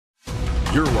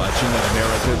You're watching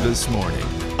America This Morning,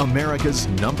 America's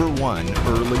 #1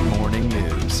 early morning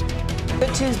news.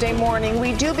 Good Tuesday morning.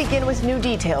 We do begin with new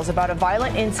details about a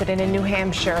violent incident in New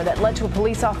Hampshire that led to a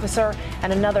police officer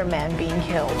and another man being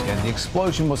killed. And the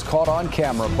explosion was caught on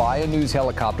camera by a news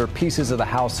helicopter. Pieces of the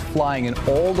house flying in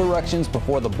all directions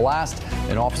before the blast.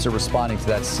 An officer responding to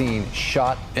that scene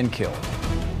shot and killed.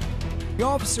 The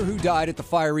officer who died at the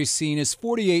fiery scene is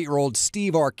 48-year-old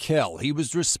Steve Arkell. He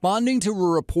was responding to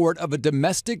a report of a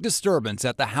domestic disturbance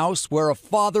at the house where a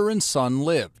father and son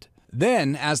lived.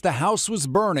 Then, as the house was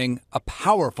burning, a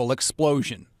powerful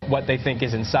explosion. What they think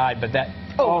is inside, but that,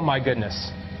 oh my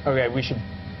goodness. Okay, we should,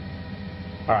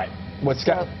 all right.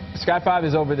 Sky 5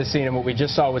 is over the scene, and what we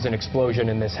just saw was an explosion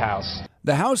in this house.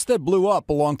 The house that blew up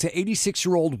belonged to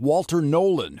 86-year-old Walter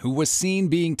Nolan, who was seen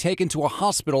being taken to a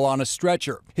hospital on a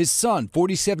stretcher. His son,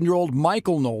 47-year-old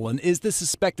Michael Nolan, is the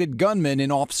suspected gunman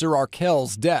in Officer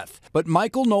Arkell's death. But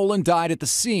Michael Nolan died at the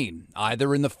scene,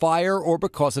 either in the fire or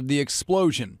because of the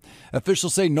explosion.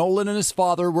 Officials say Nolan and his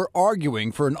father were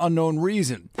arguing for an unknown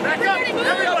reason. Back up,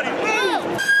 everybody,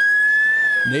 move!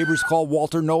 Neighbors call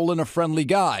Walter Nolan a friendly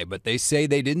guy, but they say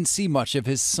they didn't see much of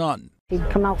his son. He'd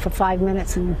come out for 5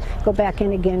 minutes and go back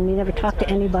in again. He never talked to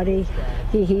anybody.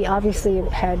 He obviously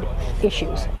had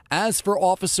issues. As for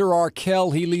Officer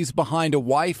Arkell, he leaves behind a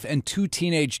wife and 2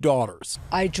 teenage daughters.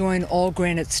 I join all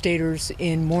Granite Staters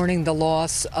in mourning the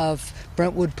loss of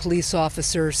Brentwood police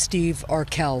officer Steve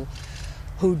Arkell,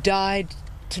 who died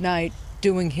tonight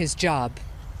doing his job,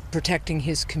 protecting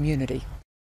his community.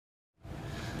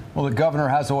 Well, the governor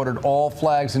has ordered all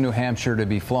flags in New Hampshire to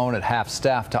be flown at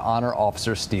half-staff to honor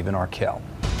Officer Stephen Arkell.